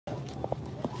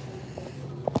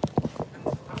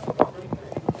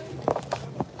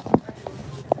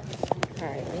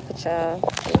at y'all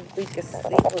so we can see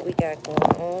what we got going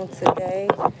on today.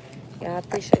 Y'all, I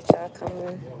appreciate y'all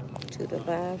coming to the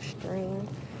live stream.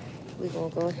 We're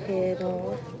going to go ahead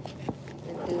on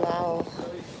and do our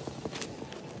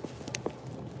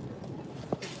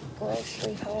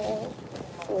grocery haul.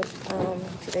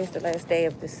 Today's the last day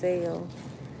of the sale.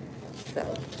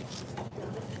 So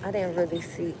I didn't really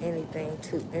see anything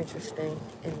too interesting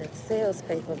in the sales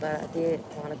paper, but I did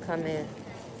want to come in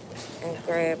and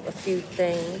grab a few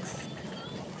things.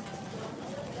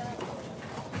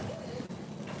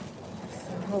 So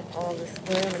I hope all is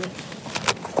well. Let me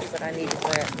see what I need to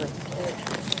grab real quick.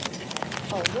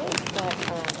 Oh, where's that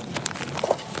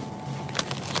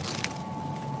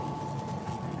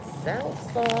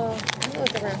salsa? I know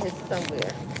it's around here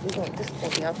somewhere. This is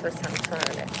gonna be our first time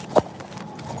trying it.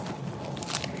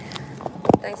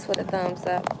 Thanks for the thumbs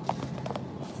up.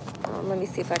 Let me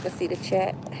see if I can see the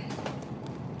chat.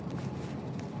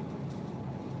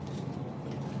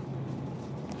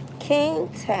 King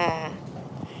Ty.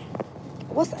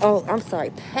 I'm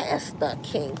sorry, Pastor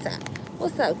King Ty.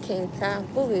 What's up, King Ty?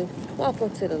 Booby, welcome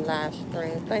to the live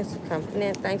stream. Thanks for coming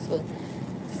in. Thanks for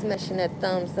smashing that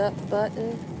thumbs up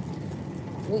button.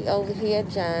 We over here,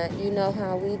 Giant. You know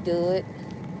how we do it.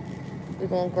 We're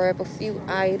going to grab a few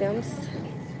items.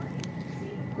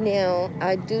 Now,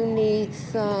 I do need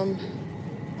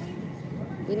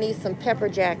we need some pepper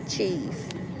jack cheese.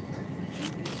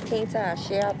 King Ty,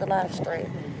 share out the live stream.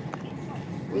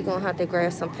 We're going to have to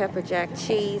grab some pepper jack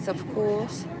cheese, of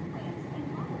course.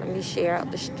 Let me share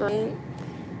out the stream.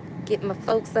 Get my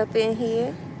folks up in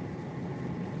here.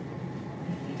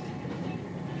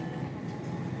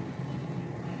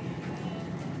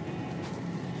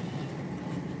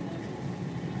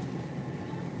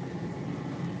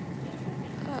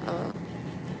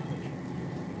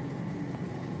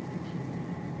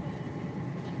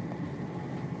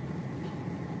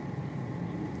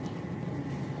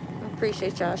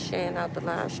 Appreciate y'all sharing out the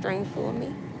live stream for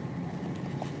me.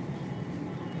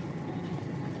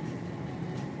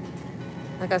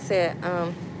 Like I said,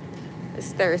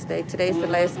 it's Thursday. Today's the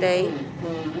last day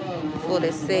for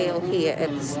the sale here at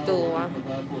the store.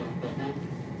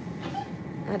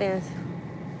 I didn't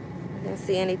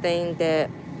see anything that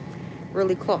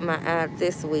really caught my eye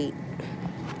this week.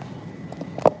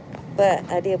 But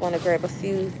I did want to grab a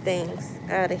few things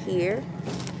out of here.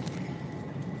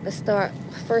 Let's start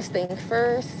first thing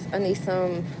first. I need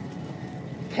some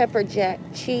pepper jack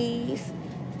cheese.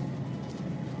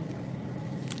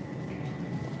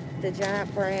 The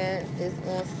Giant brand is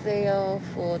on sale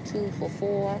for 2 for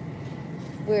 $4.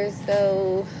 Whereas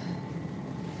though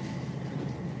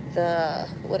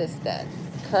what is that?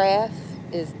 Kraft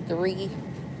is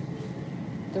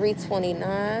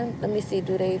 $3.29. Let me see,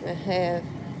 do they even have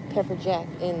pepper jack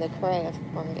in the Kraft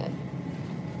brand?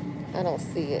 I don't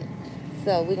see it.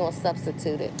 So we're going to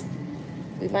substitute it.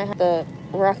 We might have to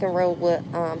rock and roll with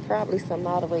probably some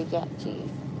Monterey Jack cheese.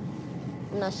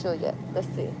 I'm not sure yet. Let's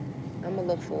see. I'm going to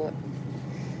look for it.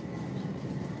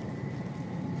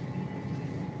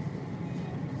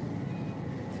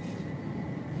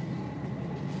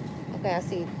 Okay, I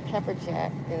see pepper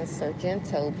jack and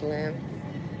Sargento blend,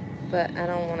 but I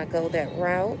don't want to go that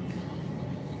route.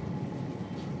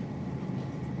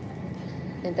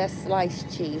 And that's sliced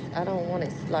cheese. I don't want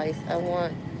it sliced. I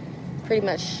want pretty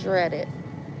much shredded.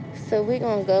 So we're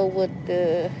going to go with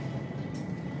the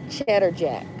cheddar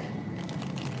jack.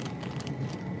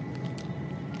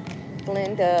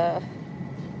 Glenda.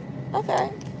 Okay.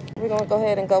 We're going to go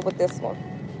ahead and go with this one.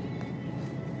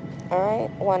 All right.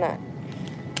 Why not?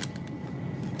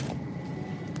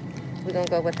 We're going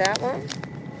to go with that one.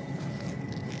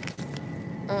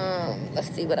 Let's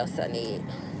see what else I need.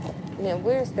 Now,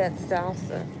 where's that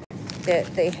salsa that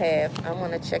they have? I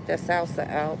want to check that salsa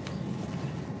out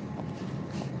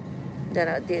that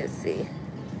I did see.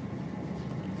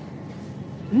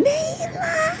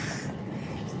 Mila!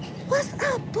 What's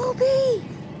up, booby?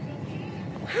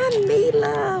 Hi,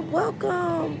 Mila.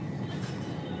 Welcome.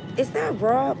 Is that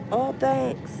Rob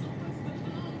Allbanks?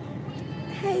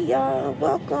 Hey, y'all.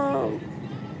 Welcome.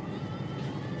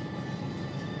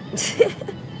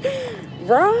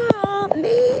 Rob,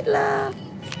 Mila.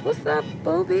 What's up,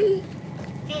 booby?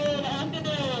 Good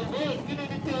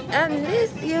afternoon. I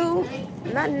miss you.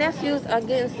 My nephews are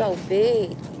getting so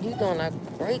big. You doing a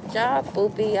great job,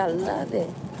 booby. I love it.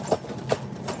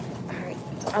 All right,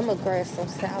 I'm gonna grab some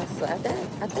salsa.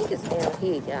 I think it's down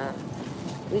here, y'all.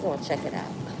 We're gonna check it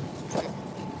out. Come on.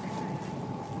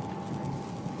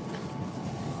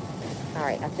 All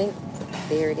right, I think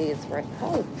there it is. Right.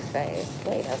 Hold fast.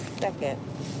 Wait a second.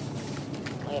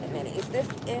 Wait a minute. Is this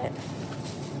it?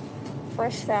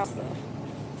 Fresh salsa.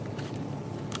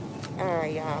 All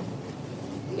right, y'all.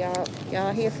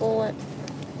 Y'all here for it?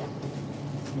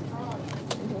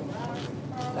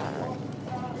 Sorry.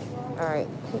 All right,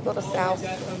 we go to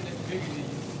salsa.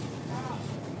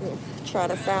 Try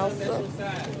the salsa.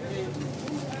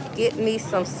 Get me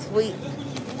some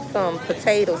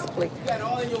potatoes, please.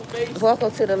 Welcome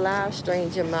to the live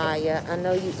stream, Jemiah. I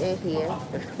know you in here.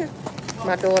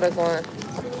 My daughter going to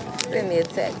send me a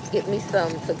text. Get me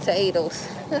some potatoes.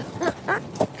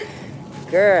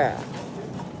 Girl.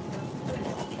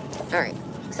 All right.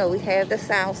 So we have the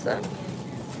salsa.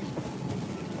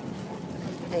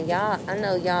 And y'all, I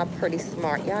know y'all pretty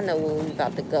smart. Y'all know where we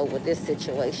about to go with this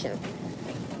situation.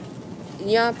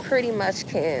 Y'all pretty much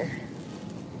can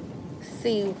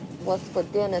see what's for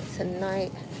dinner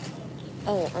tonight.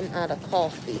 Oh, I'm out of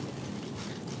coffee.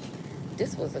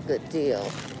 This was a good deal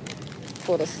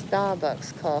for the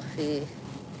Starbucks coffee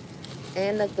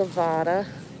and the Gavada.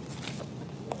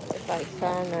 It's like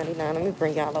 $5.99. Let me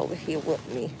bring y'all over here with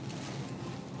me.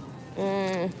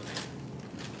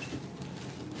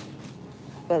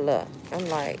 But look, I'm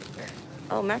like,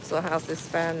 oh, Maxwell House is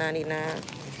 $5.99.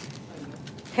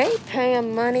 Hey,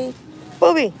 Pam Money.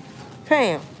 Booby,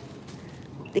 Pam.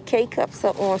 The K-Cups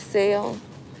are on sale.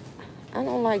 I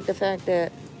don't like the fact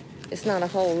that it's not a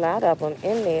whole lot of them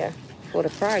in there for the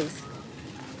price.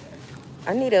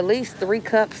 I need at least 3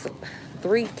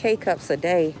 K-Cups a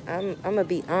day. I'm going to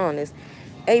be honest.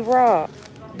 Hey, Rob,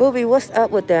 Booby, what's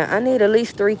up with that? I need at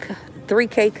least 3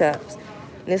 K-Cups.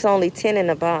 And it's only 10 in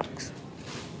the box.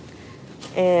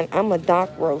 And I'm a dark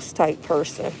roast type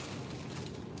person.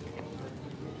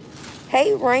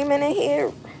 Hey, Raymond in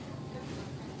here.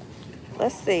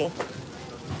 Let's see. I'm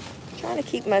trying to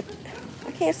keep I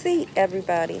can't see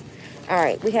everybody. All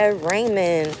right, we have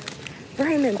Raymond.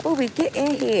 Raymond, Booby, get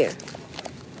in here.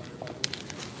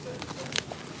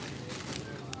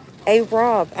 Hey,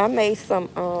 Rob, I made some,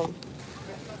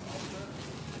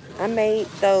 I made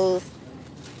those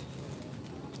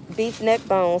beef neck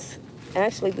bones.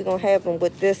 Actually, we're going to have them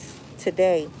with this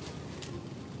today.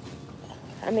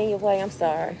 I mean, your way, I'm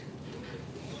sorry.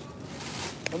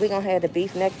 We're going to have the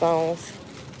beef neck bones.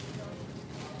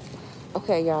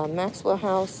 Okay, y'all, Maxwell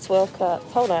House, 12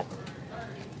 cups. Hold up.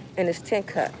 And it's 10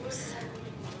 cups.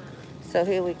 So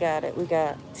here we got it. We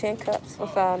got 10 cups for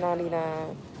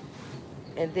 $5.99.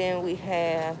 And then we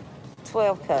have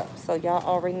 12 cups. So y'all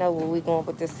already know where we're going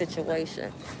with this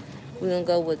situation. We're going to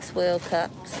go with 12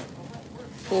 cups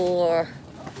for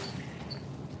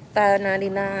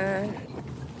 $5.99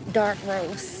 dark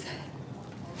roast.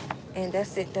 And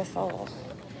that's it. That's all.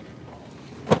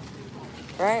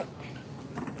 Right?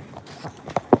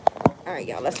 All right,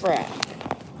 y'all. Let's ride.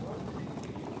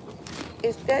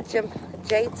 Is that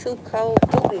J2 Code?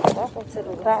 Booby, welcome to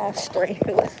the live stream.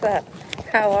 What's up?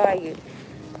 How are you?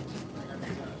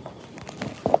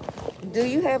 Do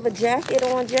you have a jacket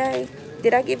on, Jay?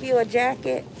 Did I give you a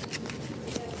jacket?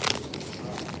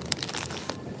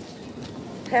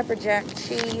 Pepper jack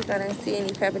cheese. I didn't see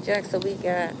any pepper jack, so we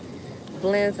got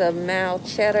blends of mild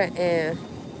cheddar and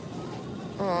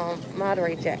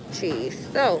Monterey Jack cheese.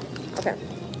 So, okay.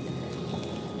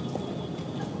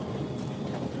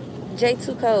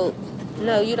 J2 Code.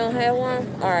 No, you don't have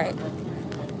one? All right.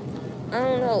 I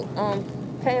don't know.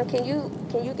 Pam, can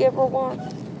you give her one?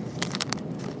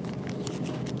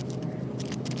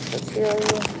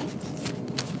 Material.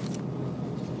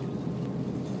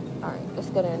 All right, let's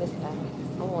go down this aisle.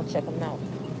 I want to check them out.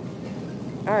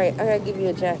 All right, I gotta give you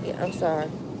a jacket. I'm sorry.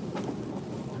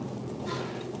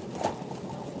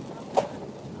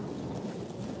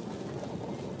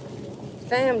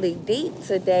 Family deep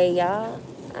today, y'all.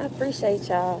 I appreciate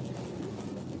y'all.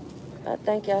 I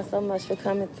thank y'all so much for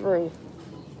coming through.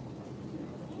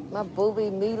 My booby,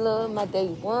 Mila, my day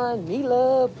one,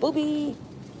 Mila, booby.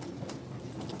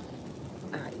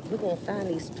 All right, we're gonna find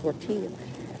these tortillas.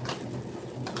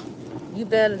 You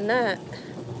better not.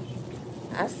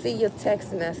 I see your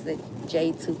text message,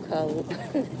 J2 Code.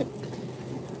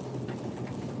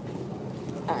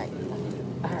 All right.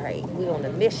 All right, we're on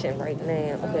a mission right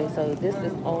now. Okay, so this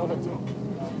is all the... All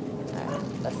right,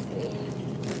 let's see.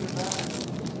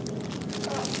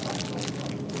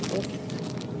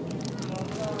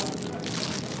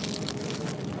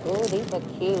 Oh, these are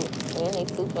cute. And they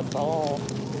super soft.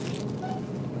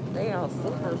 They are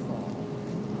super soft.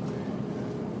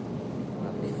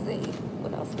 Let me see.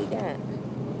 What else we got?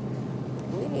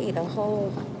 We need a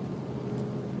whole...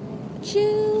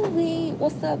 Chewy.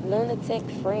 What's up, Lunatic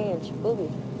Fringe? Booby.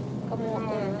 Come on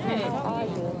in. How are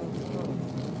you?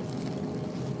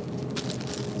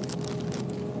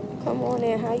 Come on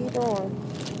in. How you doing?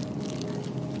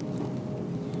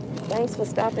 Thanks for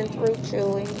stopping through,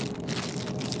 Chewy.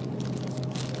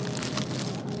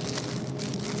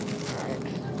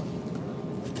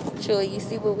 Sure, you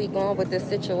see where we going with this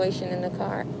situation in the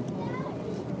car?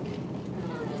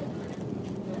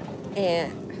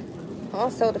 And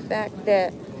also the fact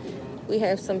that we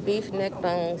have some beef neck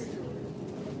bones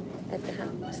at the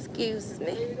house. Excuse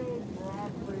me.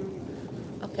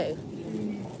 Okay.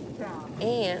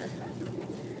 And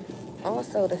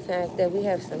also the fact that we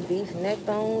have some beef neck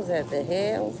bones at the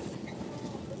house.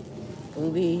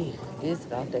 Booby, it's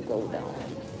about to go down.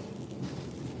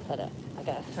 Hold up. I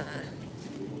gotta find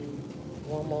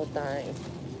one more thing.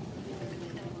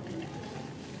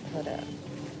 Hold up.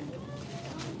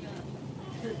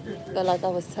 But like I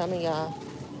was telling y'all,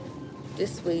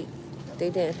 this week they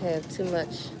didn't have too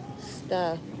much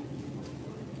stuff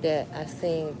that I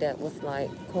seen that was like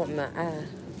caught my eye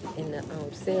in the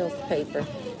sales paper.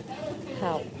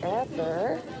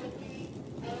 However,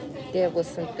 there was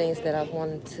some things that I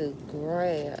wanted to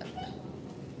grab.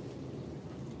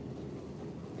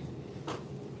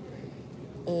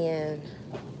 And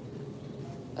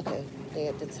okay, they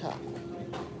at the top.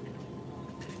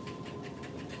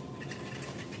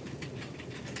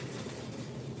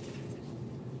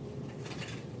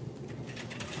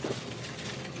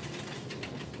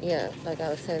 Yeah, like I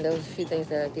was saying, there was a few things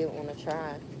that I did want to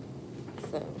try.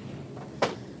 So,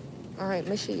 all right,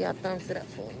 make sure y'all thumbs it up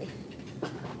for me.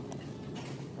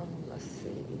 Let's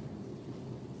see.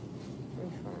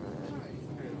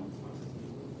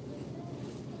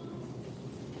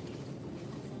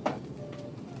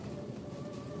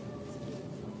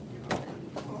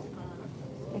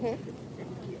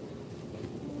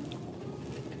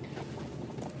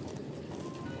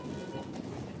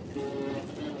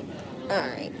 All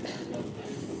right.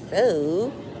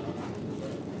 So,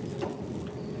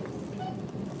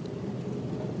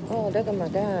 oh, there go my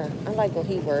dad. I like when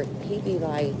he work. He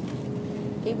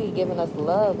be giving us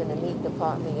love in the meat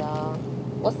department, y'all.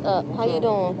 What's up? How you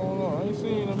doing? I ain't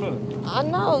seen you in a minute. I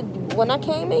know. When I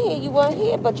came in here, you weren't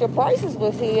here, but your prices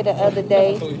was here the other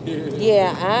day. Oh,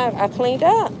 Yeah, I cleaned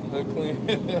up. I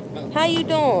clean. How you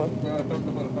doing?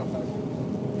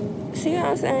 See what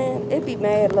I'm saying? It be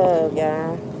mad love,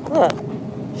 y'all. Look.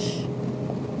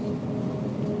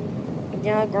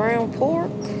 Y'all ground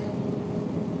pork.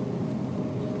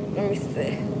 Let me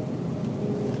see.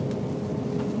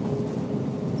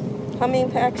 How many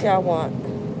packs y'all want?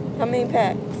 How many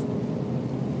packs?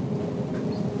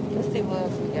 Let's see what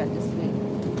else we got this week.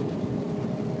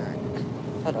 Alright.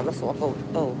 Hold on, let's walk over.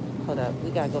 Oh, hold up. We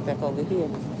gotta go back over here.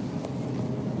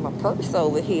 My purse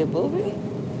over here, booby.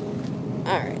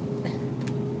 Alright.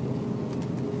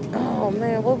 Oh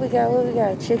man, what we got? What we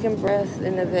got? Chicken breast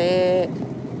in the bag.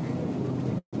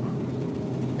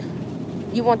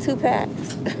 You want 2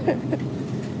 packs?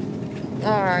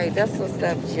 All right, that's what's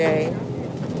up, Jay.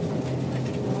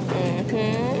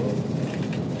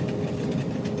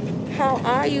 How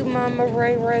are you, Mama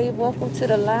Ray Ray? Welcome to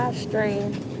the live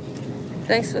stream.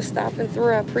 Thanks for stopping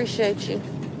through. I appreciate you.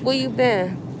 Where you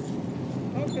been?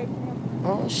 Okay.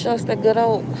 Oh, shucks, that good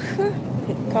old.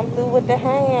 Come through with the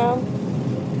ham.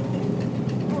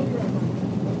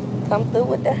 Come through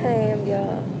with the ham,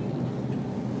 y'all.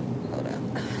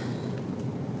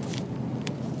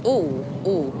 Ooh,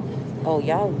 ooh. Oh,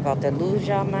 y'all about to lose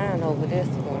y'all mind over this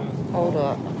one. Hold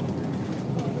up.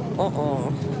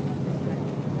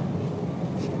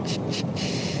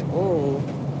 Ooh.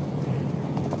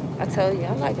 I tell you,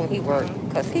 I like when he work.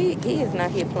 Because he is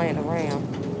not here playing around.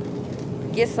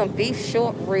 Get some beef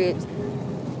short ribs.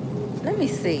 Let me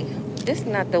see. This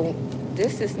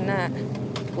is not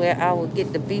where I would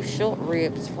get the beef short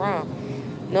ribs from.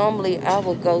 Normally, I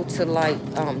would go to like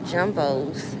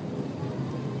Jumbo's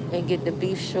and get the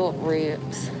beef short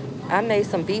ribs. I made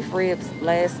some beef ribs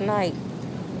last night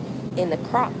in the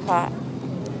crock pot.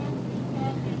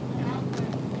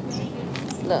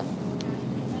 Look,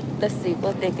 let's see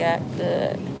what they got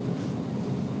good.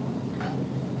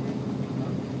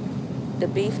 The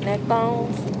beef neck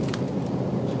bones.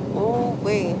 Oh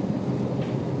wait,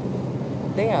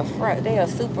 they are fresh. They are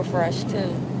super fresh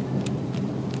too.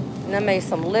 And I made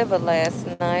some liver last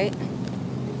night.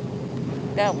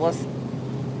 That was.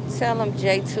 Tell them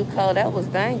J2 Cole, that was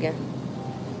banging.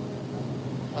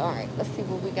 All right, let's see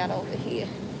what we got over here.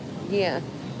 Yeah,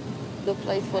 good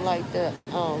place for like the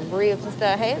ribs and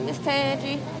stuff. Hey, Miss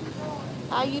Tangy,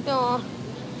 how you doing?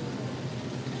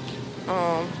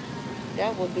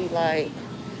 That would be like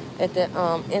at the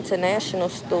international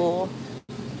store.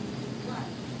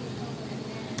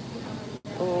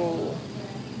 Ooh,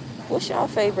 what's your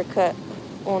favorite cut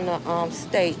on the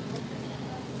steak?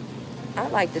 I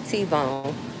like the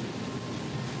T-bone.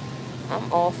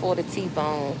 I'm all for the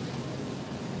T-bone.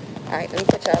 All right, let me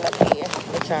put y'all up here.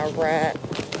 Let y'all ride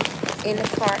in the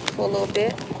cart for a little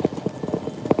bit.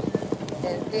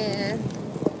 And then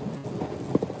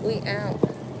we out.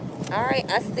 All right,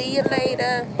 I see you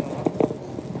later.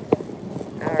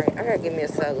 All right, I gotta give me a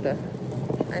soda.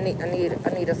 I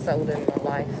need a soda in my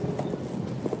life.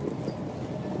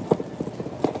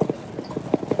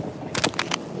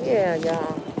 Yeah,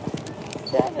 y'all.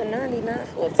 $7.99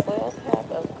 for a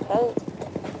 12-pack of Coke.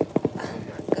 Oh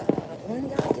my God, when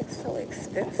y'all get so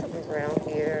expensive around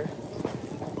here?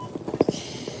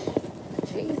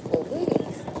 Jeez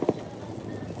Louise.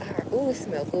 Ooh, it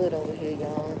smells good over here,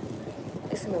 y'all.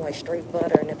 It smells like straight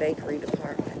butter in the bakery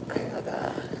department. Oh my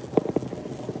God.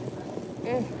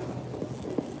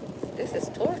 This is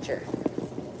torture.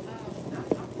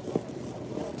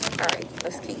 All right,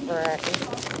 let's keep riding.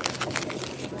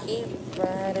 Keep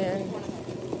riding.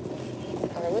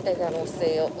 All right, what they got on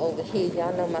sale over here?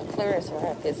 Y'all know my clearance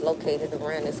rack is located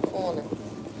around this corner.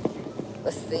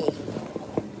 Let's see.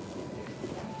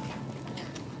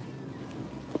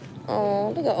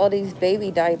 Oh, look at all these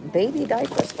baby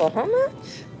diapers for how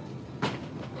much?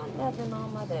 I'm loving all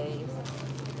my days.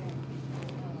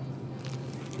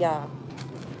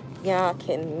 Y'all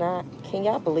cannot, can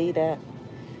y'all believe that?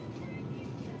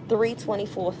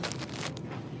 $3.24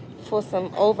 for some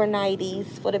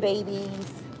overnighties for the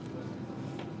babies.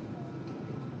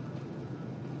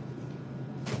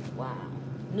 Wow.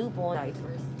 Newborn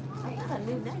diapers. I got a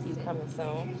new nephew coming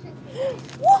soon.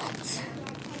 What?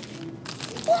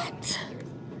 What?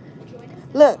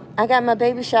 Look, I got my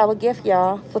baby shower gift,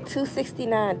 y'all, for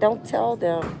 $2.69. Don't tell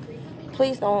them.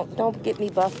 Please don't get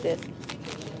me busted.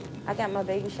 I got my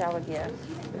baby shower gift.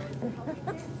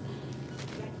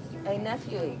 Hey,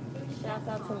 nephew. Shout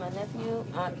out to my nephew.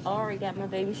 I already got my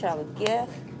baby shower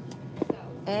gift.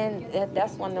 And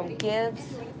that's one of them gifts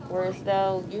where as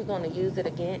though you're going to use it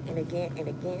again and again and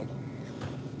again.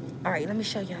 All right, let me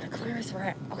show y'all the clearance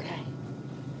rack. Okay.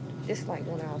 This is like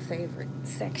one of our favorite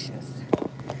sections.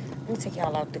 Let me take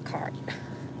y'all out the cart.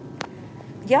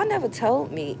 Y'all never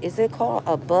told me, is it called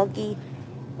a buggy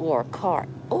or a cart?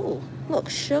 Oh, look,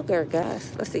 sugar,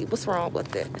 guys. Let's see, what's wrong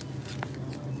with it?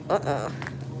 Uh-oh.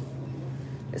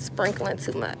 It's sprinkling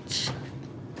too much.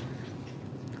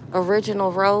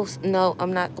 Original roast? No,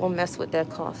 I'm not gonna mess with that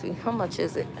coffee. How much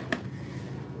is it?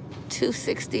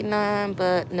 $2.69,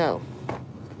 but no.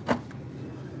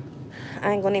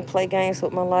 I ain't gonna even play games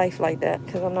with my life like that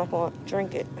because I'm not gonna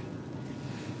drink it.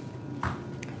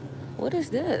 What is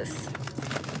this?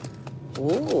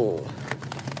 Ooh,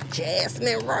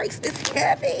 jasmine rice is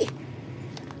heavy.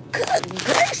 Good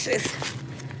gracious.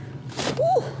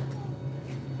 Ooh.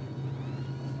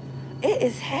 It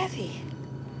is heavy.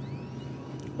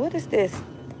 What is this?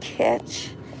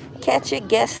 Catch it,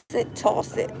 guess it,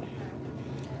 toss it.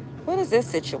 What is this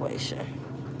situation?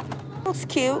 Looks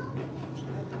cute.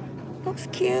 Looks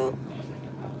cute.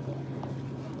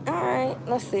 All right,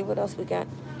 let's see what else we got.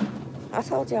 I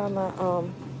told y'all my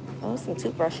some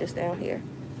toothbrushes down here.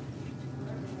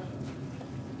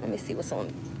 Let me see what's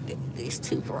on these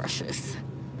toothbrushes.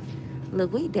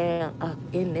 Look, we down up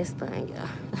in this thing, y'all.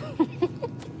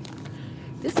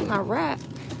 This is my rack.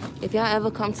 If y'all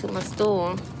ever come to my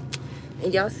store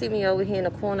and y'all see me over here in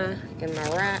the corner in my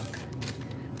rack,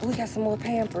 we got some more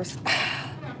Pampers.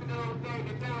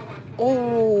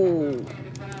 Oh,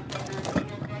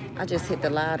 I just hit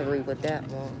the lottery with that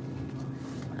one.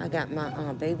 I got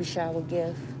my baby shower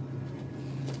gift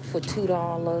for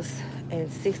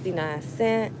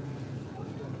 $2.69.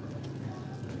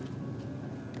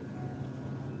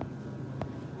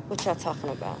 What y'all talking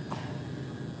about?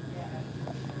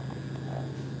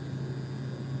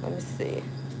 Let me see.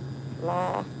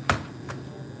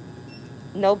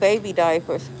 No baby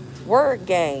diapers. Word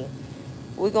game.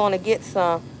 We're going to get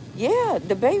some. Yeah,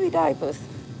 the baby diapers.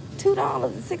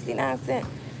 $2.69.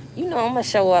 You know I'm going to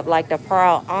show up like the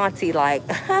proud auntie, like,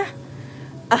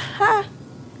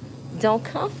 don't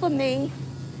come for me.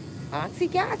 Auntie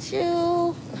got you.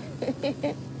 All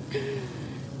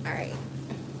right.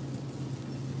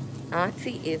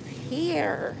 Auntie is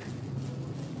here.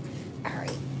 All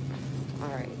right. All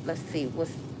right, let's see.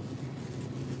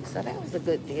 So that was a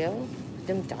good deal.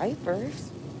 Them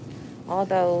diapers.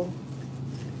 Although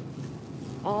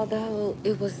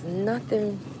it was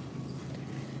nothing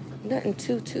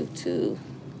too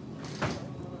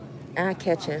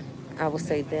eye-catching. I will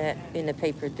say that in the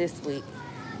paper this week.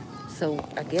 So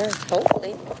I guess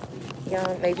hopefully,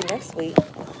 y'all, maybe next week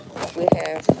we'll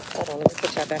have, hold on, let me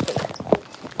put y'all back in there.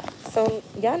 So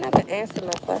y'all never answered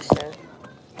my question.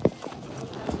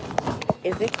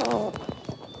 Is it called,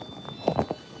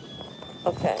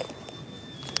 okay.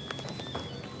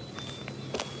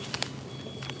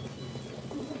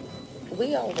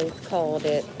 We always called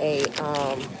it a,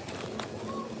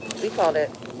 we called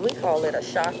it We call it a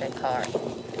shopping cart.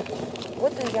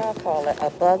 What do y'all call it? A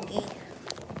buggy?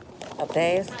 A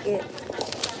basket?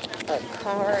 A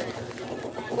cart?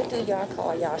 What do y'all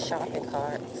call y'all shopping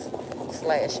carts?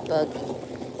 Slash buggy?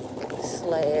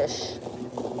 Slash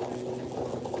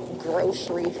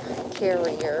grocery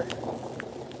carrier?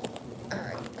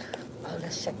 Alright. Oh,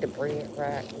 let's check the bread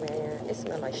rack, man. It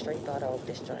smells like straight butter off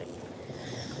this joint.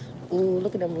 Ooh,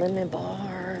 look at them lemon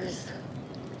bars.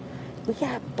 We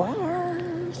got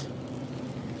bars.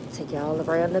 Take y'all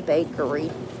around the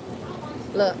bakery.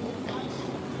 Look.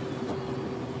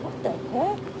 What the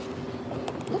heck?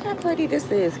 Look how pretty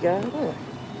this is, y'all.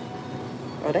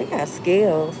 Oh, they got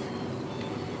scales.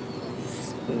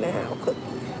 Smell cookie.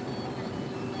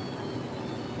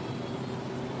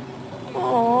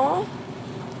 Aww.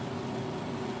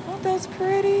 Aren't those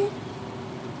pretty?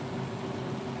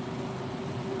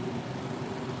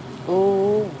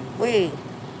 Ooh, wait.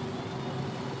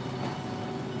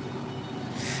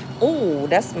 Ooh,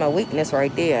 that's my weakness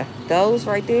right there. Those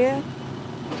right there.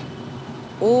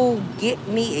 Ooh, get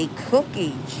me a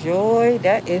cookie, Joy.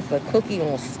 That is a cookie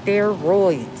on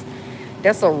steroids.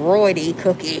 That's a roidy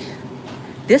cookie.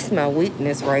 This my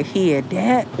weakness right here.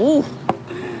 That, ooh.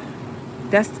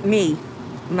 That's me.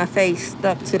 My face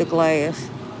stuck to the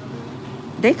glass.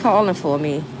 They calling for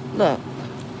me. Look.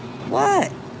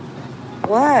 What?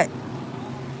 What?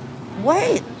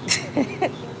 Wait.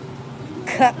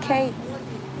 Cupcakes.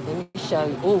 Let me show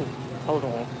you. Ooh, hold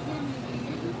on.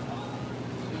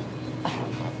 Oh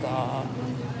my God.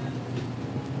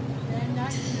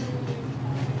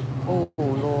 Oh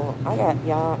Lord. I got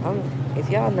y'all. If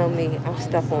y'all know me, I'm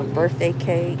stuck on birthday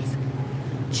cakes,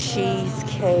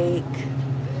 cheesecake.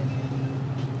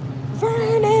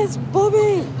 Vernus,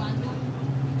 booby.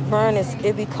 Vernus,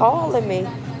 it be calling me.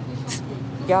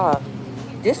 Y'all,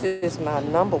 this is my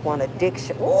 #1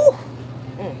 addiction. Ooh.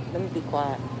 Let me be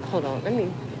quiet. Hold on.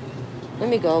 Let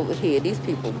me go over here. These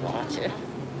people watching.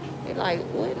 They're like,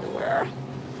 what in the world?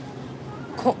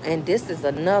 And this is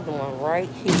another one right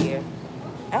here.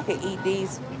 I could eat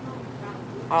these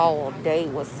all day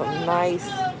with some nice,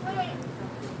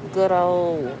 good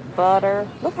old butter.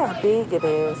 Look how big it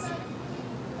is.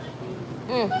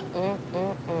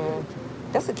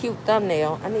 That's a cute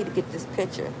thumbnail. I need to get this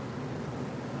picture.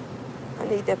 I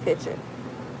need that picture.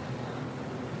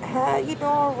 How you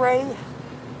doing, Ray?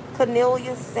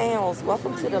 Cornelia Sounds.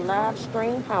 Welcome to the live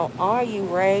stream. How are you,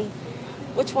 Ray?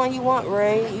 Which one you want,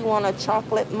 Ray? You want a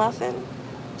chocolate muffin?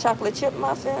 Chocolate chip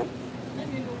muffin?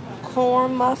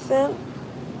 Corn muffin?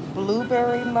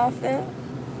 Blueberry muffin?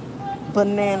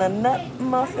 Banana nut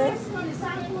muffin?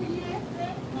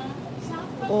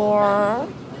 Or,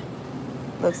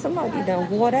 look, somebody done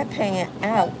wore that pan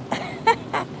out.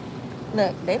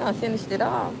 Look, they done finished it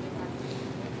off.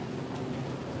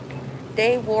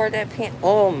 They wore that pan.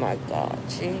 Oh my God,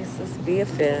 Jesus, be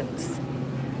offense.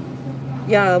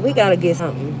 Y'all, we gotta get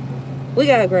something. We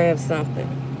gotta grab something.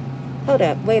 Hold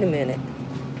up, wait a minute.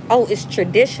 Oh, it's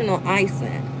traditional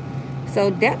icing. So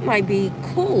that might be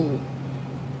cool.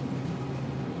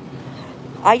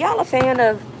 Are y'all a fan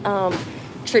of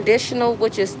traditional,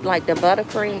 which is like the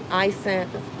buttercream icing?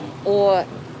 Or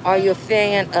are you a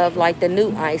fan of like the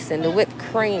new icing, the whipped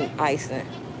cream icing?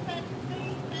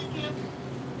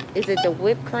 Is it the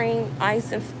whipped cream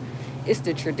icing? It's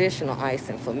the traditional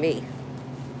icing for me.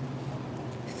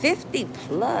 50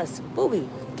 plus. Booby,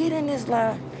 get in this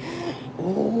line.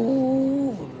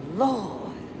 Oh,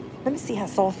 Lord. Let me see how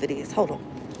soft it is. Hold on.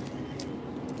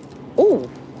 Oh.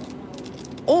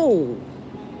 Oh.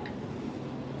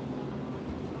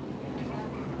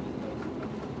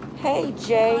 Hey,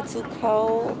 Jay, too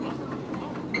cold.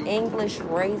 English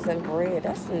raisin bread.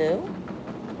 That's new.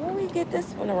 Where we get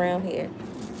this one around here?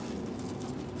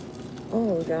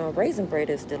 Oh, y'all, raisin bread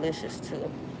is delicious, too.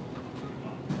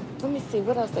 Let me see,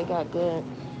 what else they got good?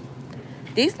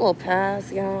 These little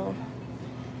pies, y'all.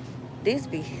 These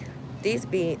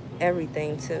be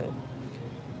everything, too.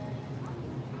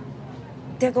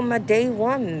 There go my day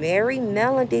one, Mary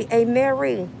Melody. Hey,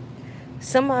 Mary,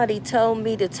 somebody told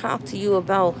me to talk to you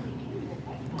about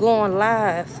going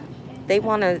live. They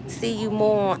want to see you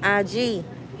more on IG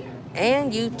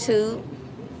and YouTube.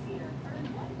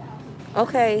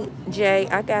 Okay, Jay,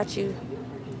 I got you.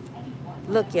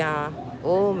 Look, y'all.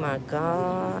 Oh, my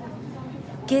God.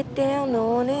 Get down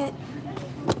on it.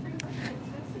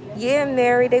 Yeah,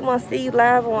 Mary, they want to see you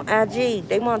live on IG.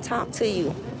 They want to talk to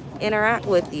you, interact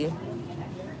with you.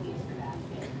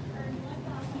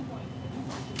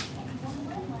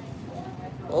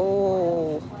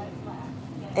 Oh.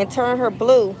 And turn her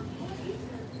blue.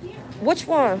 Which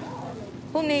one?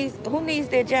 Who needs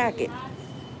their jacket?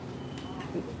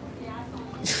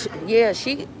 Yeah,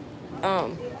 she,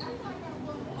 um,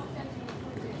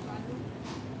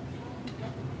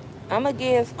 I'm gonna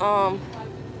give,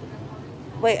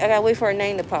 wait, I gotta wait for her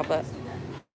name to pop up.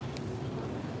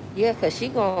 Yeah, cause she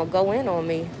gonna go in on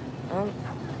me. Um,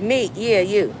 me, yeah,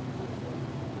 you.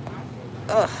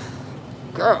 Ugh,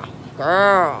 girl,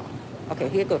 girl. Okay,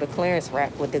 here go the clearance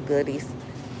rack with the goodies.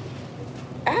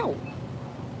 Ow.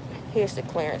 Here's the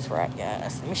clearance rack,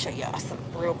 guys. Let me show y'all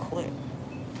something real quick.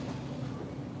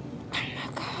 Oh my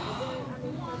God.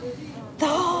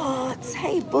 Thoughts.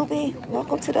 Hey, booby.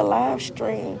 Welcome to the live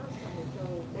stream.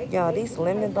 Y'all, these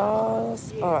lemon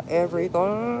balls are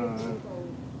everything.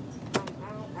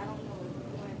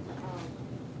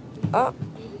 Oh,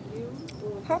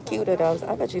 how cute are those?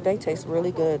 I bet you they taste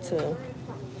really good too.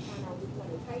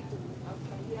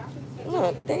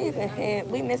 Look, they even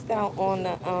had, we missed out on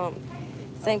the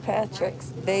St. Patrick's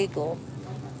bagel.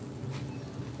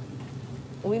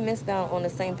 We missed out on the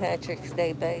St. Patrick's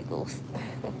Day bagels.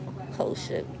 Oh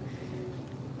shit.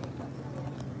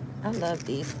 I love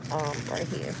these right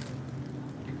here.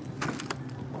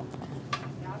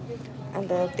 I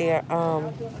love their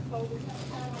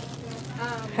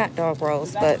hot dog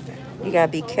rolls, but you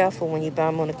gotta be careful when you buy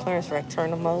them on the clearance rack. Turn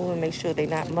them over and make sure they're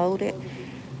not molded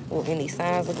or any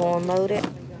signs of going molded.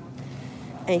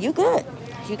 And you good.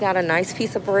 You got a nice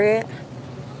piece of bread,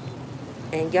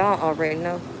 and y'all already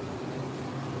know.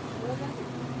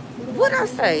 What I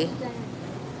say?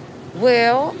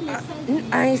 Well,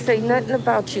 I ain't say nothing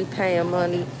about you paying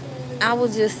money. I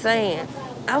was just saying.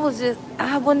 I wasn't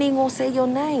even gonna say your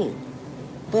name,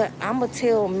 but I'ma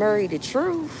tell Murray the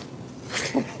truth.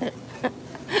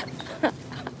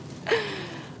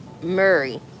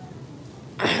 Murray,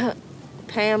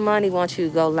 Pam Money wants you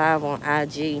to go live on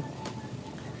IG.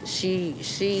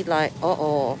 She like,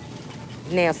 uh-oh.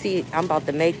 Now, see, I'm about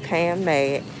to make Pam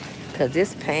mad because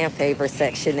this Pam favorite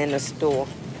section in the store.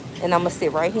 And I'm going to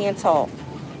sit right here and talk.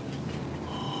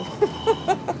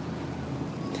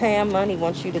 Pam Money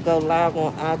wants you to go live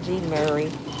on IG,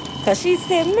 Murray. Because she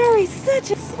said, Murray's such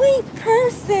a sweet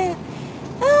person.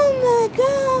 Oh, my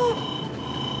God.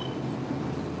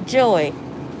 Joy,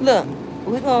 look,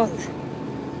 we're going to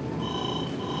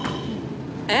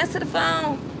answer the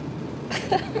phone.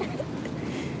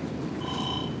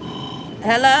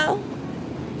 Hello?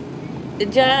 The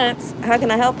Giants. How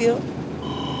can I help you?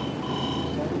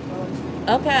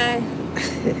 Okay.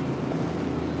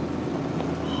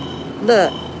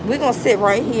 Look, we're going to sit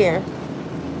right here.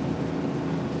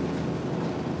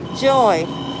 Joy.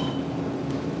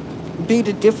 Be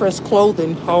the difference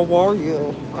clothing. How are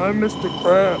you? I'm Mr.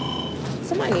 Crab.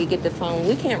 Somebody need to get the phone.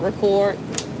 We can't record.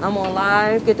 I'm on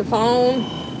live. Get the phone.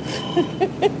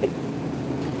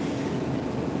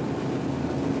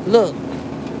 Look.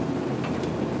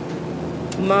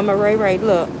 Mama Ray Ray,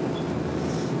 look.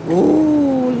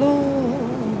 Ooh, Lord.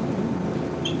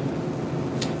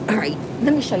 All right,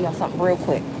 let me show y'all something real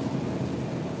quick.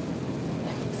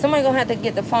 Somebody gonna have to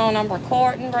get the phone. I'm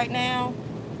recording right now.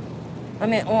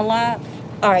 I'm on live.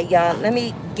 All right, y'all, let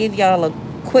me give y'all a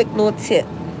quick little tip.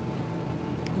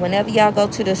 Whenever y'all go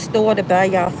to the store to buy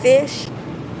y'all fish,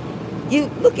 you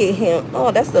look at him.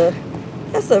 Oh, that's a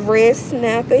red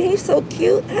snapper. He's so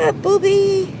cute. Hi,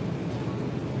 booby.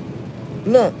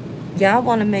 Look, y'all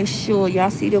want to make sure y'all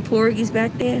see the porgies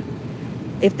back there.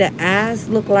 If the eyes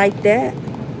look like that,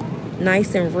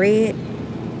 nice and red,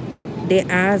 their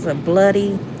eyes are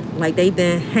bloody, like they've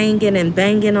been hanging and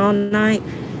banging all night,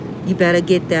 you better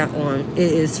get that one.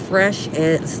 It is fresh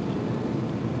as,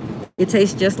 it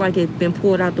tastes just like it's been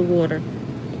pulled out the water.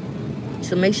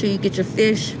 So make sure you get your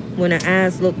fish when the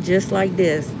eyes look just like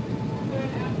this.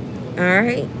 All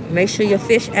right, make sure your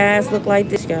fish eyes look like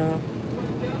this, y'all.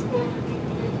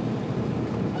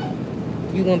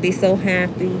 You're gonna be so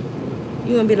happy.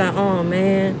 You're gonna be like, oh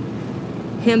man,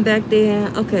 him back there,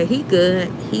 okay, he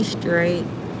good, he straight.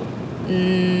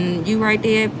 You right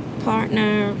there,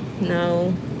 partner?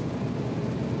 No.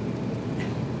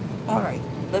 All right,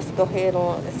 let's go ahead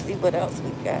on and see what else we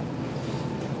got.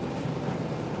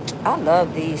 I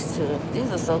love these two.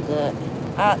 These are so good.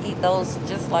 I'll eat those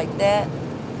just like that.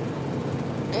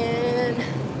 And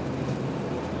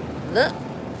look.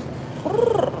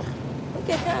 Look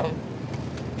at him.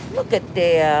 Look at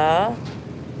there.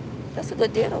 That's a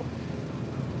good deal.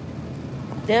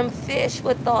 Them fish,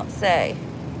 what Thought say?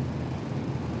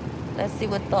 Let's see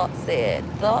what Thought said.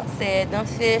 Thought said them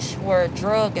fish were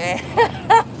drug at.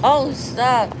 Oh,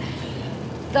 stop.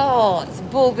 Thoughts,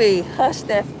 booby. Hush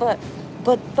that foot.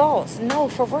 But Thoughts, no,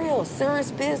 for real.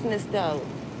 Serious business, though.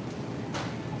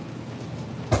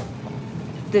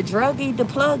 The druggie, the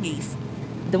pluggies.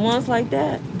 The ones like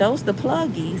that, those the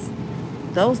pluggies.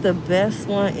 Those the best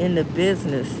one in the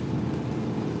business.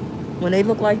 When they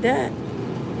look like that,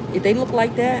 if they look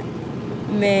like that,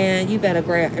 man, you better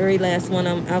grab every last one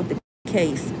of them out the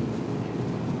case.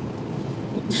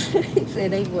 He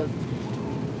said they was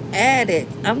at it.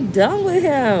 I'm done with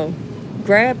him.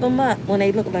 Grab them up when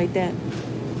they look like that.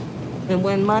 And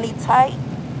when money tight,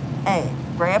 hey,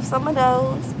 grab some of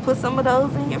those. Put some of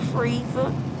those in your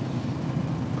freezer.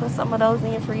 Put some of those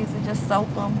in your freezer. Just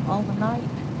soak them overnight.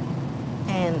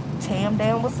 And tear them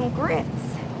down with some grits.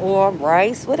 Or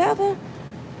rice, whatever.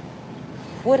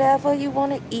 Whatever you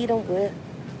want to eat them with.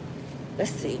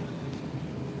 Let's see.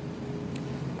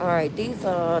 Alright, these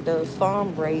are the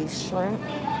farm raised shrimp.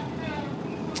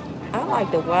 I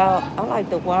like the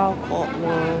wild caught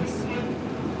ones.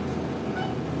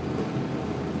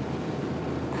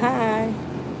 Hi,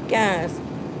 guys.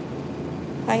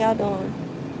 How y'all doing?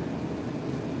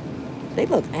 They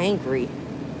look angry.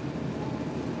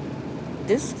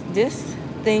 This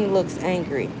thing looks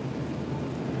angry.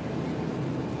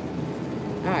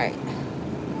 Alright.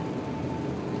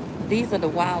 These are the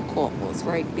wild caught ones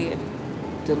right there.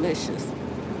 Delicious.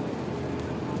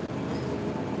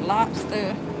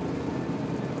 Lobster.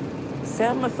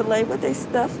 Salmon fillet. What they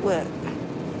stuffed with?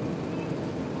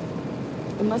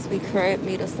 It must be crab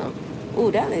meat or something.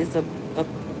 Ooh, that is a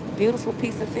beautiful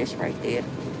piece of fish right there.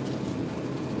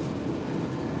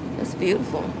 That's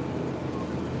beautiful.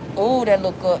 Oh, that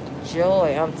look good.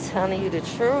 Joy, I'm telling you the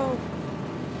truth.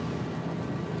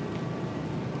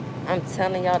 I'm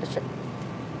telling y'all the truth.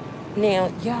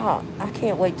 Now, y'all, I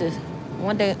can't wait to...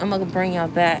 One day, I'm going to bring y'all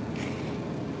back.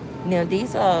 Now,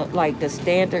 these are like the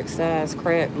standard size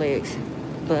crab legs.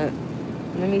 But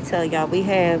let me tell y'all, we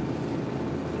have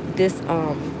this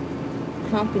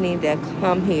company that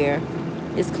come here.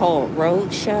 It's called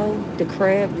Roadshow. The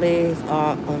crab legs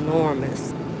are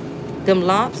enormous. Them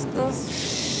lobsters,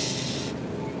 shh,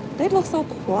 they look so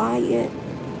quiet.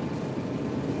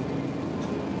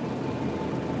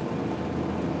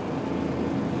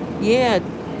 Yeah,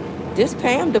 this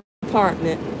Pam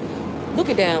department. Look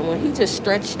at that one. He just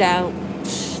stretched out,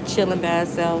 chilling by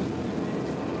himself.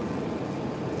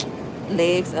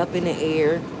 Legs up in the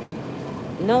air.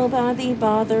 Nobody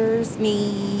bothers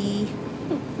me.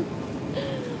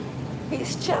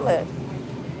 He's chilling.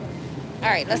 All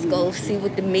right, let's go see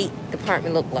what the meat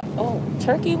department look like. Oh,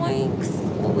 turkey wings?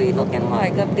 What we looking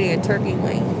like up there, turkey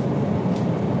wings?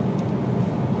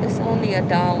 It's only $1.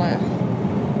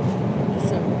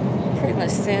 It's pretty much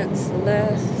cents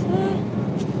less.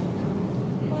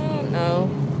 I don't know.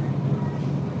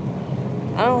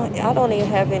 I don't even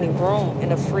have any room in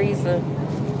the freezer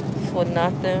for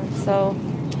nothing. So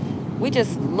we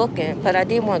just looking. But I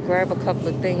did want to grab a couple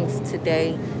of things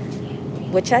today,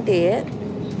 which I did.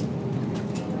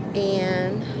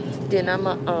 And then I'm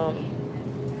gonna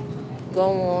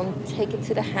go on, take it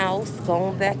to the house,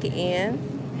 going back in.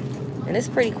 And it's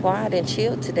pretty quiet and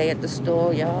chilled today at the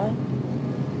store, y'all.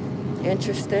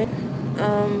 Interested.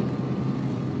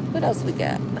 What else we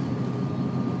got?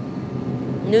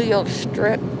 New York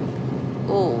strip.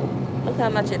 Ooh, look how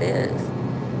much it is.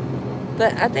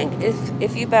 But I think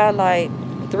if you buy like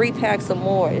 3 packs or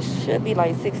more, it should be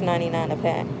like $6.99 a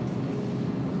pack.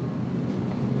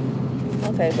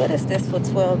 Okay, what is this for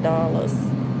 $12?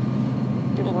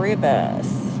 Them ribeyes.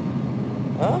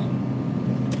 Huh?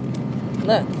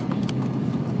 Look.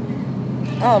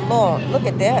 Oh, Lord, look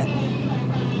at that.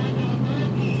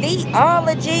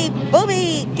 Theology,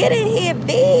 booby. Get in here,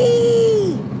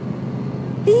 B.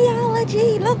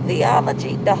 Theology. Look,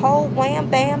 Theology. The whole wham,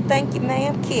 bam, thank you,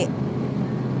 ma'am kit.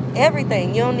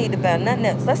 Everything. You don't need to buy nothing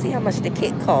else. Let's see how much the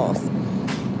kit costs.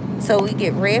 So we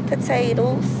get red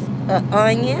potatoes, an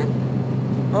onion.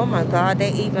 Oh my God,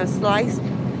 they even sliced,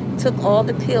 took all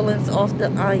the peelings off the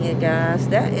onion, guys.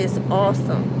 That is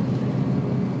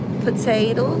awesome.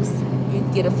 Potatoes, you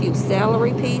get a few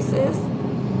celery pieces,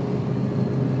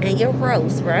 and your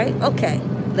roast, right? Okay,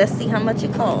 let's see how much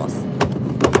it costs.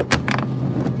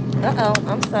 Uh-oh,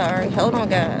 I'm sorry. Hold on,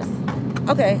 guys.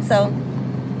 Okay, so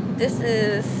this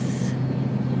is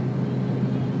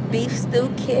beef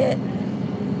stew kit.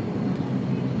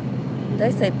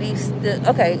 They say beef stew.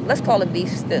 Okay, let's call it beef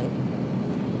stew.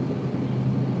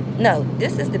 No,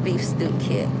 this is the beef stew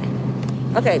kit.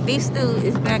 Okay, beef stew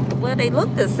is back. Well, they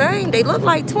look the same. They look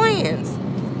like twins.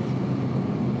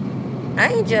 I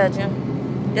ain't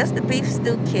judging. That's the beef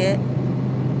stew kit.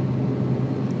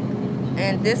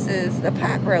 And this is the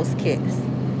pot roast kit.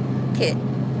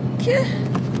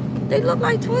 They look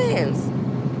like twins.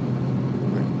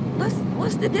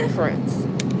 What's the difference?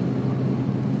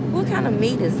 What kind of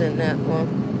meat is in that one?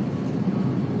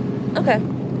 Okay.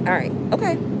 All right.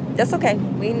 Okay. That's okay.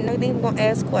 We ain't even going to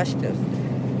ask questions.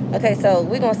 Okay, so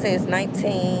we're gonna say it's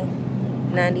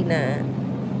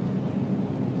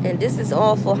 $19.99. And this is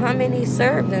all for how many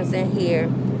servings in here?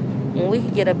 And we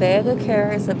can get a bag of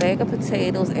carrots, a bag of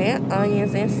potatoes, and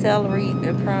onions, and celery,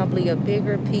 and probably a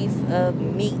bigger piece of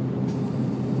meat.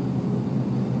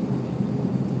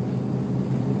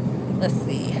 Let's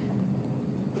see.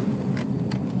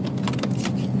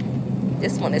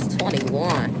 This one is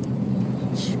 21.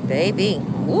 Baby.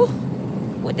 Woo.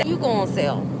 What you gonna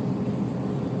sell?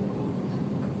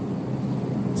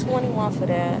 21 for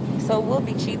that. So we'll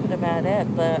be cheaper to buy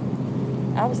that, but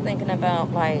I was thinking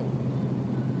about, like,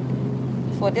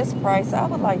 for this price, I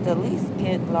would like to at least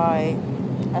get like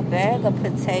a bag of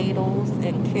potatoes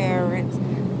and carrots,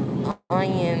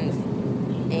 onions,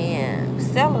 and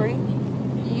celery.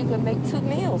 You can make 2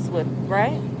 meals with,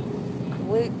 right?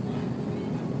 With,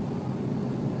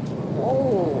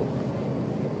 oh,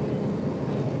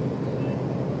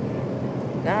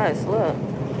 guys, look.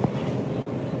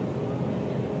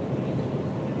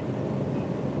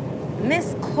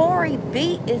 Miss Corey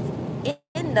B is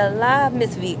in the live.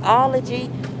 Miss Viology.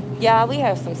 Y'all, we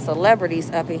have some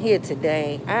celebrities up in here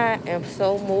today. I am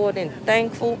so more than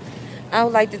thankful. I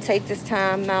would like to take this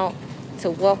time out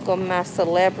to welcome my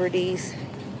celebrities.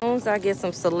 As soon as I get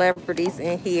some celebrities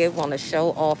in here want to show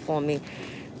off on me,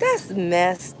 that's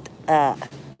messed up.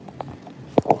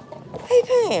 Hey,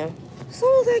 Pam, as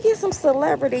soon as I get some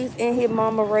celebrities in here,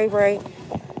 Mama Ray Ray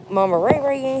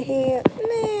in here,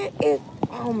 man,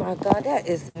 oh my God, that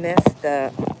is messed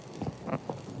up.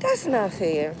 That's not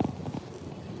fair.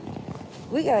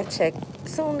 We gotta check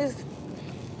soon as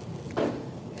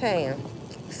Pam.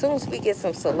 Soon as we get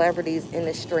some celebrities in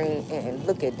the stream, and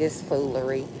look at this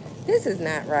foolery. This is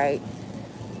not right.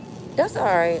 That's all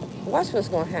right. Watch what's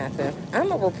gonna happen. I'm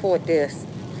gonna report this.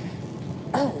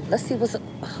 Oh, let's see what's.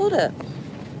 Hold up.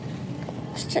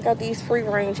 Let's check out these free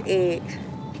range eggs.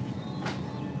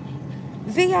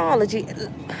 Viology,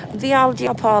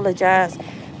 I apologize.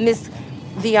 Miss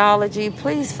Viology,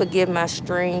 please forgive my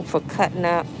stream for cutting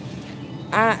up.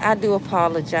 I do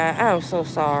apologize. I'm so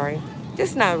sorry.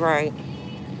 This not right.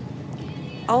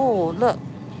 Oh, look.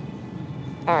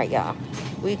 All right, y'all.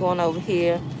 We going over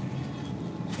here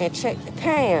and check.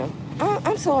 Pam,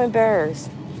 I'm so embarrassed.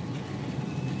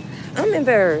 I'm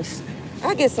embarrassed.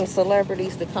 I get some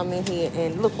celebrities to come in here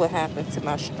and look what happened to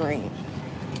my stream.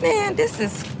 Man, this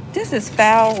is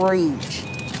foul rouge.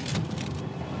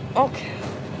 Okay.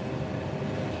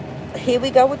 Here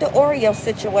we go with the Oreo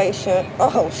situation.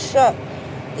 Oh, shut.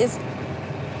 Is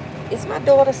my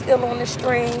daughter still on the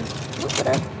stream? Look at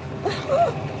her.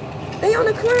 They on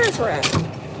the clearance rack.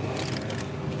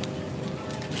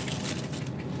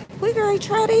 We gonna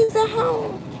try these at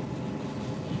home.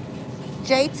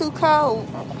 J2 Code.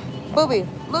 Booby,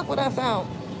 look what I found.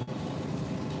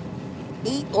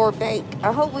 Eat or bake.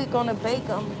 I hope we're gonna bake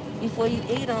them before you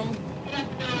eat them.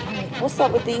 What's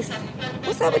up with these?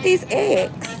 What's up with these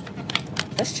eggs?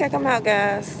 Let's check them out,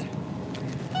 guys.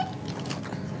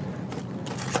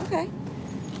 Okay.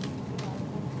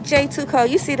 J2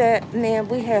 Code, you see that? Man,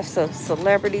 we have some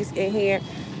celebrities in here.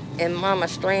 And Mama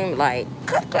stream like,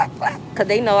 clap, clap, clap. Because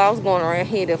they know I was going around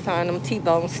here to find them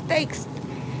T-bone steaks.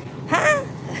 Huh?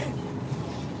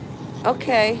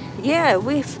 Okay. Yeah,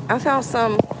 I found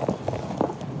some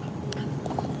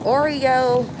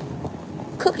Oreo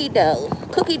cookie dough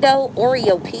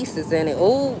Oreo pieces in it.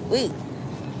 Oh, wait.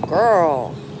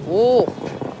 Girl. Ooh.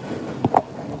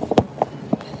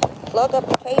 Plug up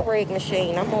the K-Rig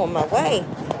machine. I'm on my way.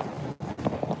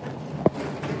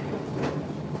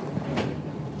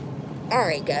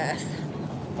 Alright, guys.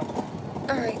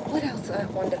 Alright, what else I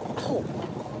wonder? Oh,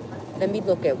 let me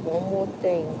look at one more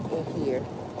thing in here.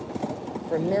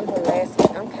 Remember last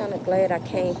week? I'm kind of glad I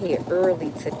came here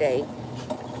early today.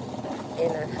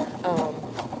 And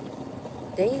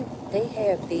they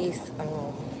have these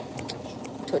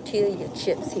tortilla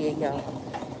chips here, y'all.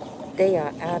 They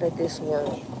are out of this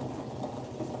world.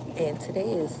 And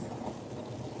today is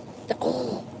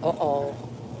oh.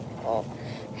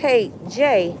 Hey,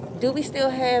 Jay, do we still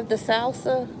have the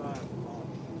salsa?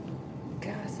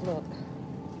 Guys, look.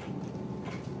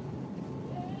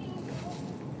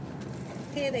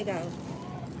 Here they go.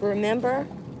 Remember,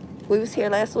 we was here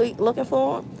last week looking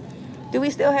for them. Do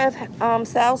we still have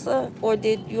salsa, or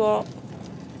did you all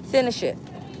finish it?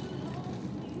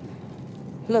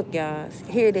 Look, guys,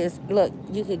 here it is. Look,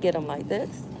 you could get them like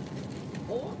this.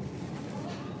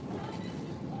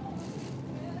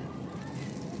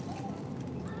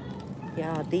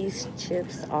 Y'all, these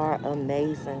chips are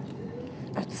amazing.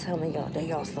 I'm telling y'all,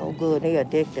 they are so good. They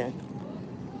addicting.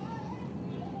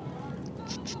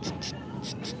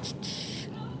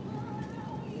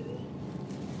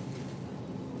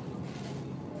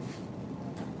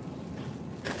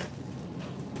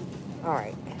 All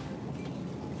right.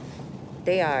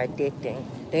 They are addicting.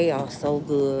 They are so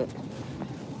good.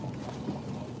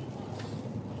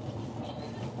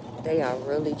 They are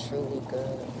really, truly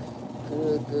good.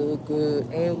 Good, good, good.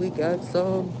 And we got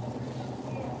some.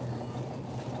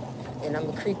 And I'm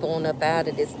going to creep on up out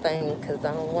of this thing because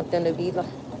I don't want them to be like,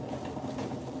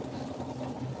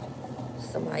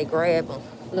 somebody grab them.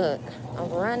 Look, I'm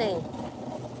running.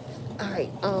 All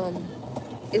right.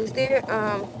 Is there,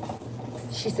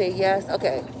 she said yes.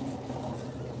 Okay.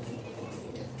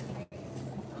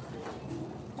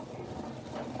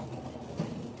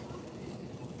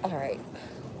 All right.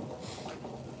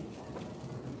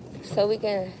 So we're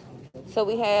going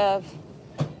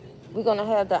to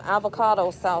have the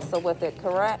avocado salsa with it,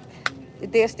 correct?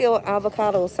 There's still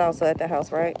avocado salsa at the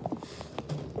house, right?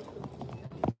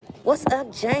 What's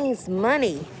up, James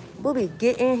Money? Booby,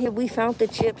 get in here. We found the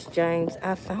chips, James.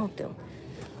 I found them.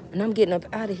 And I'm getting up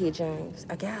out of here, James.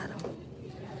 I got them.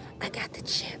 I got the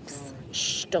chips.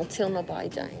 Shh, don't tell nobody,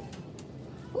 James.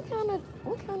 What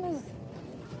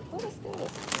is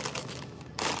this?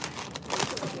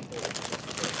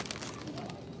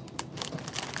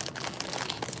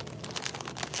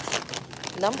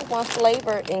 #1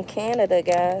 flavor in Canada,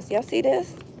 guys. Y'all see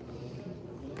this?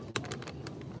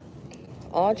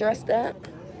 All dressed up.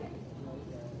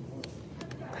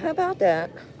 How about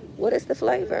that? What is the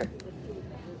flavor?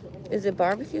 Is it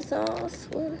barbecue sauce?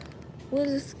 What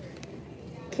is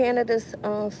Canada's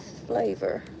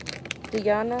flavor? Do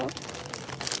y'all know?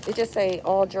 It just say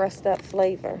all dressed up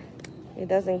flavor. It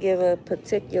doesn't give a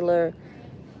particular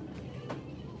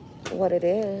what it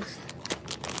is.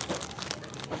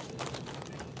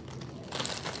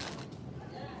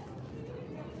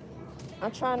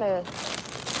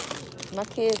 My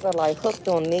kids are like hooked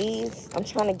on these. I'm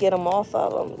trying to get them off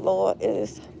of them. Lord,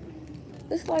 it's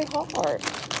like hard.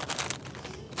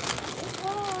 It's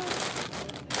hard.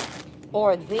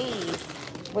 Or these,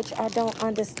 which I don't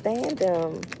understand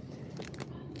them.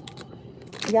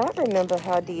 Y'all remember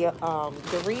how the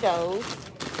Doritos,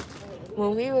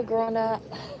 when we were growing up,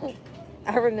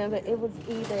 I remember it was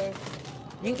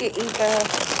you could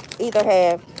either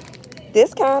have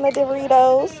this kind of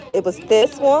Doritos. It was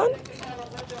this one,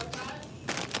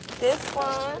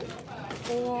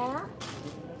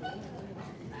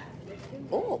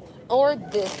 or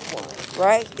this one,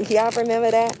 right? Y'all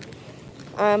remember that?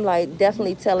 I'm like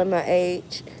definitely telling my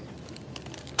age.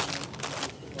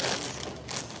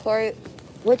 Corey,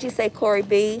 what'd you say, Corey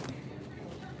B?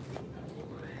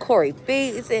 Corey B,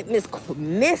 is it Miss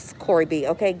Corey B?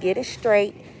 Okay, get it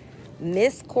straight.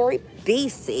 Miss Corey B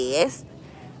says,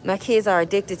 my kids are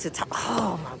addicted to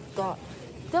oh my God.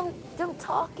 Them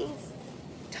Talkies.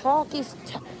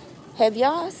 Have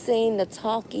y'all seen the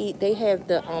Talkie? They have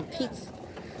the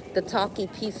Talkie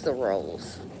pizza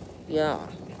rolls. Yeah.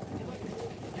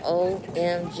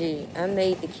 OMG. I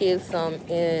made the kids some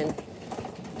in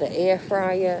the air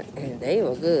fryer and they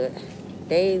were good.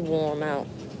 They warm out.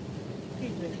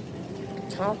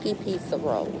 Talkie pizza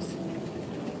rolls.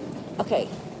 Okay.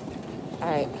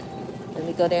 All right. Let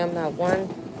me go down my one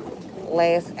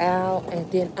last aisle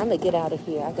and then I'm gonna get out of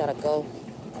here. I gotta go.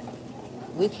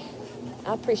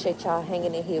 I appreciate y'all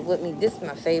hanging in here with me. This is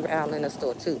my favorite aisle in the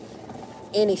store too.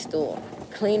 Any store.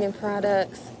 Cleaning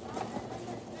products.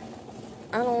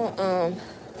 I don't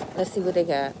let's see what they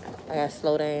got. I gotta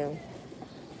slow down.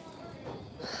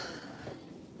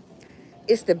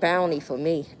 It's the Bounty for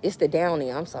me. It's the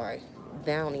Downy, I'm sorry.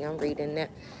 Bounty, I'm reading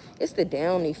that. It's the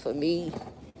Downy for me.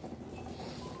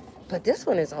 But this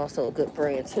one is also a good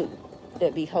brand too.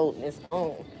 That be holding its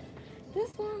own.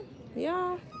 This one,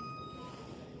 y'all.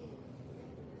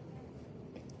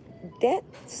 That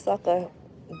sucker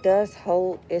does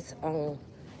hold its own.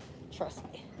 Trust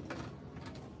me.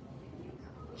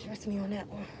 Trust me on that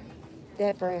one.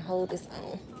 That brand hold its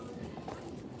own.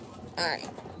 Alright.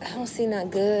 I don't see nothing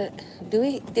good.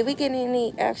 Did we get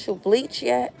any actual bleach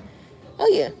yet? Oh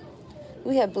yeah.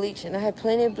 We have bleach and I have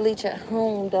plenty of bleach at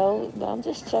home though. But I'm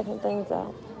just checking things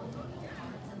out.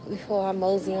 Before I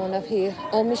mosey on up here.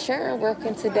 Oh, Miss Sharon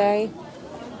working today.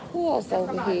 Who else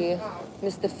over here?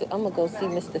 I'm gonna go see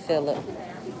Mr. Phillip.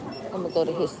 I'm gonna go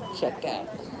to his checkout.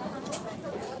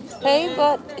 Hey,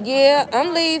 but yeah,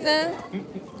 I'm leaving.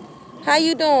 How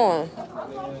you doing?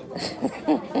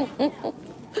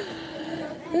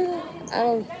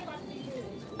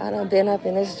 I done been up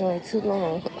in this joint too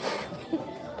long.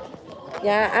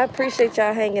 Yeah, I appreciate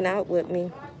y'all hanging out with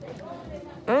me.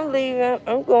 I'm leaving.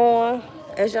 I'm going.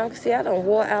 As y'all can see, I done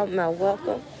wore out my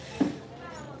welcome.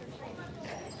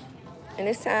 And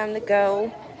it's time to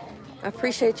go. I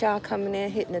appreciate y'all coming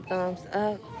in, hitting the thumbs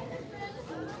up.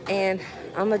 And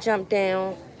I'm going to jump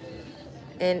down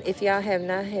And if y'all have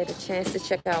not had a chance to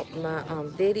check out my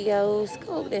videos,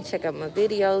 go over there and check out my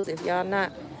videos. If y'all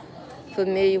not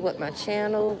familiar with my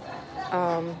channel,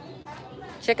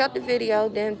 check out the video.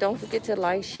 Then don't forget to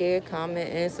like, share, comment,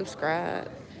 and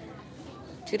subscribe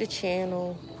to the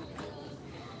channel.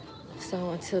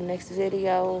 So until next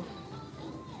video,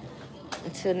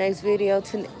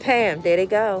 Pam, there they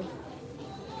go.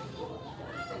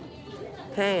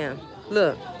 Pam,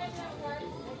 look.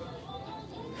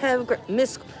 Have a great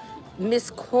Miss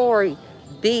Corey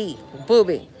B.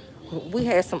 Booby. We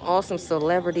had some awesome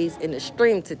celebrities in the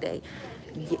stream today.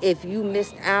 If you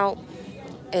missed out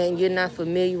and you're not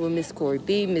familiar with Miss Corey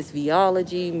B, Miss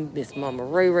Viology, Miss Mama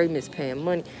Ray Ray, Miss Pam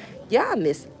Money, y'all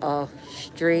missed a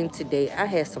stream today. I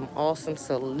had some awesome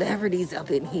celebrities up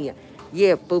in here.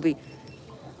 Yeah, Booby.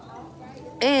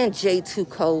 And J2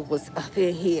 Cole was up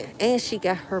in here. And she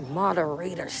got her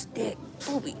moderator stick.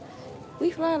 Booby.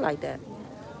 We fly like that.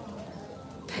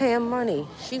 Pam Money,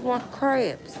 she want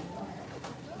crabs.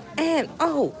 And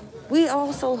oh, we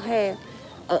also have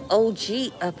an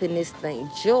OG up in this thing.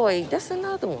 Joy, that's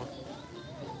another one.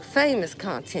 Famous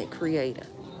content creator.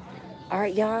 All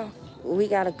right, y'all, we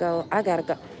gotta go. I gotta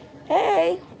go.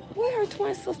 Hey, where her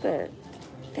twin sister at?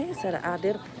 They said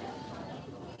identical.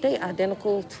 They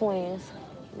identical twins.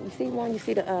 You see one, you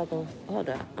see the other one. Hold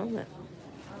on,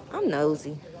 I'm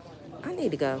nosy. I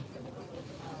need to go.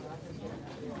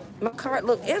 My cart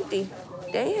look empty.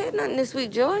 They ain't had nothing this week,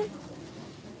 Joy.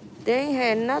 They ain't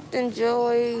had nothing,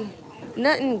 Joy.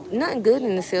 Nothing good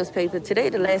in the sales paper. Today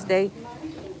the last day.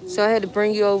 So I had to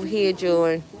bring you over here,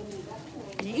 Joy.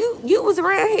 You was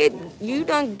around here. You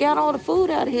done got all the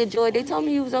food out of here, Joy. They told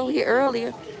me you was over here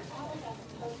earlier.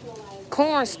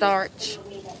 Cornstarch.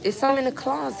 It's some in the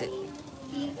closet.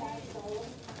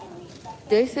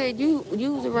 They said you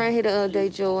was around here the other day,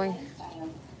 Joy.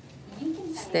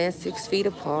 Stand 6 feet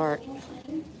apart.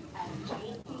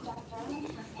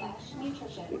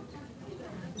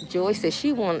 Joy said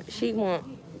she want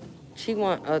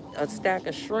a stack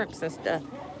of shrimps and stuff.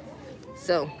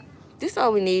 So this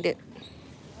all we needed.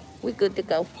 We good to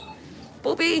go.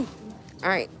 Booby. All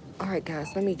right, guys.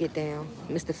 Let me get down.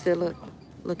 Mr. Phillip,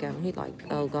 look at him. He like,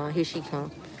 oh God, here she come.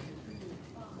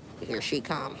 Here she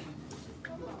come.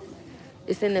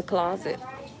 It's in the closet.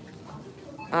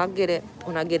 I'll get it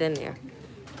when I get in there.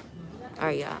 All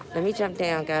right, y'all. Let me jump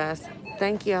down, guys.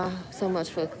 Thank y'all so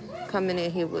much for coming in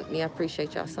here with me. I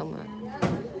appreciate y'all so much.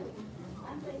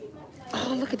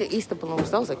 Oh, look at the Easter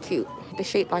balloons. Those are cute. They're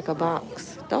shaped like a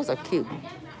box. Those are cute.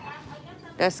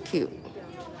 That's cute.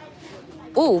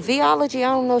 Oh, Viology. I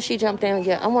don't know if she jumped down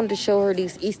yet. I wanted to show her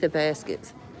these Easter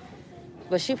baskets.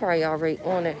 But she probably already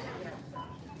on it.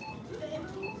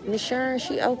 Miss Sharon,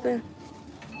 she open?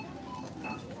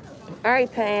 All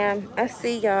right, Pam. I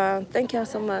see y'all. Thank y'all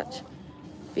so much.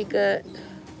 Be good.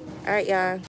 All right, y'all.